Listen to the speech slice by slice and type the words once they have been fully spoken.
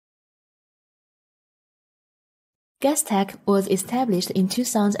Gastac was established in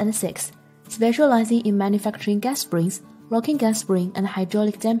 2006, specializing in manufacturing gas springs, rocking gas spring, and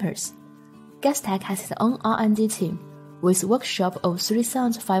hydraulic dampers. Gastac has its own R&D team, with a workshop of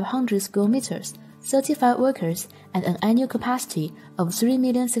 3,500 square meters, 35 workers, and an annual capacity of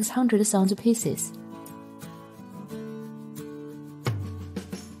 3,600,000 pieces.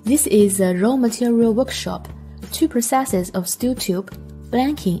 This is a raw material workshop, 2 processes of steel tube,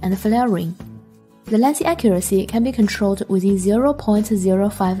 blanking, and flaring. The lensing accuracy can be controlled within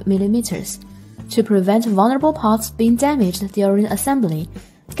 0.05 mm. To prevent vulnerable parts being damaged during assembly,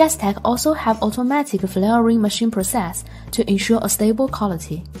 Gastac also have automatic flaring machine process to ensure a stable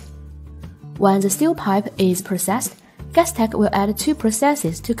quality. When the steel pipe is processed, Gastac will add 2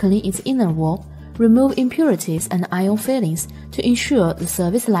 processes to clean its inner wall, remove impurities and iron fillings to ensure the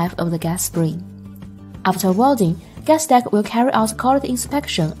service life of the gas spring. After welding, Gastac will carry out quality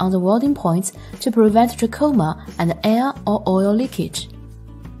inspection on the welding points to prevent trachoma and air or oil leakage.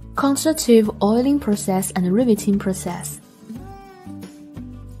 Constitutive oiling process and riveting process.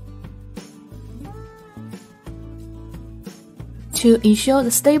 To ensure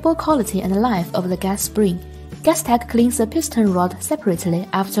the stable quality and life of the gas spring, Gastac cleans the piston rod separately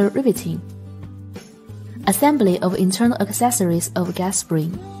after riveting. Assembly of internal accessories of gas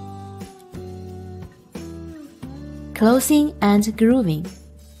spring. Closing and grooving.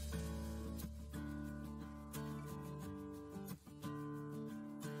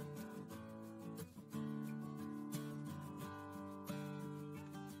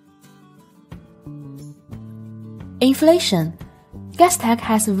 Inflation. Gastac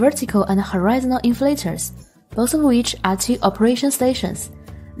has vertical and horizontal inflators, both of which are 2 operation stations.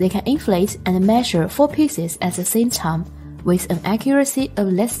 They can inflate and measure 4 pieces at the same time with an accuracy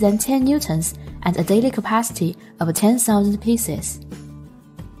of less than 10 newtons and a daily capacity of 10,000 pieces.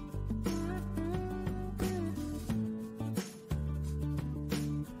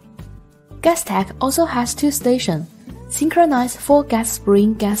 Gastac also has 2 stations, synchronized 4 gas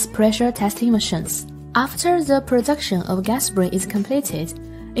spring gas pressure testing machines. After the production of gas spring is completed,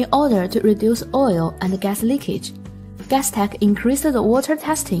 in order to reduce oil and gas leakage, Gastac increased the water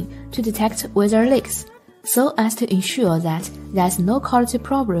testing to detect weather leaks, so as to ensure that there is no quality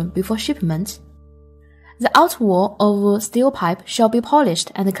problem before shipment. The outwall of steel pipe shall be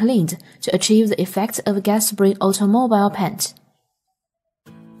polished and cleaned to achieve the effect of gas spring automobile paint.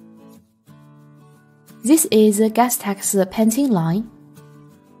 This is Gastac's painting line.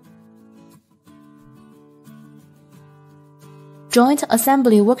 Joint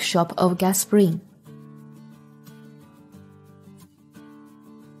assembly workshop of gas spring.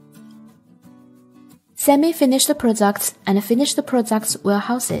 Semi-finished products and finished products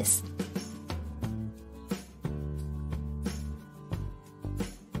warehouses.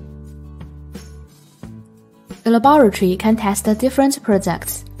 The laboratory can test different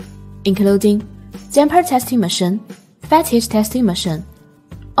products, including damper testing machine, fatigue testing machine,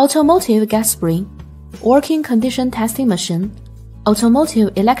 automotive gas spring, working condition testing machine,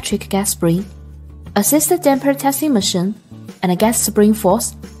 automotive electric gas spring, assisted damper testing machine, and a gas spring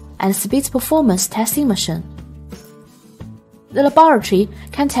force and speed performance testing machine. The laboratory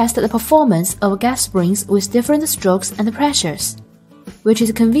can test the performance of gas springs with different strokes and pressures, which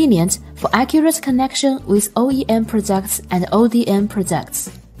is convenient for accurate connection with OEM products and ODM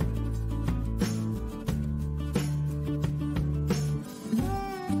products.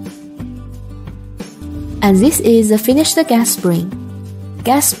 And this is the finished gas spring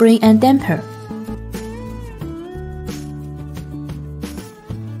and damper.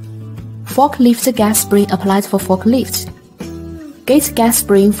 Forklift gas spring applied for forklift. Gate gas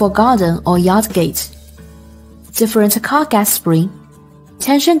spring for garden or yard gate. Different car gas spring.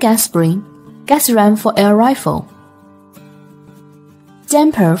 Tension gas spring. Gas ram for air rifle.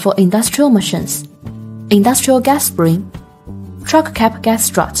 Damper for industrial machines. Industrial gas spring. Truck cap gas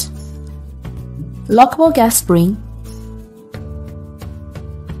strut. Lockable gas spring.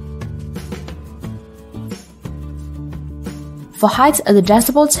 For height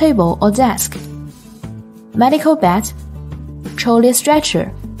adjustable table or desk. Medical bed. Trolley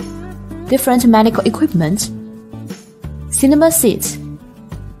stretcher. Different medical equipment. Cinema seat.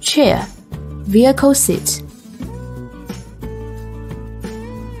 Chair. Vehicle seat.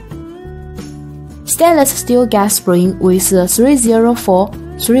 Stainless steel gas spring with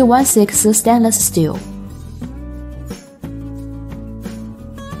 304-316 stainless steel.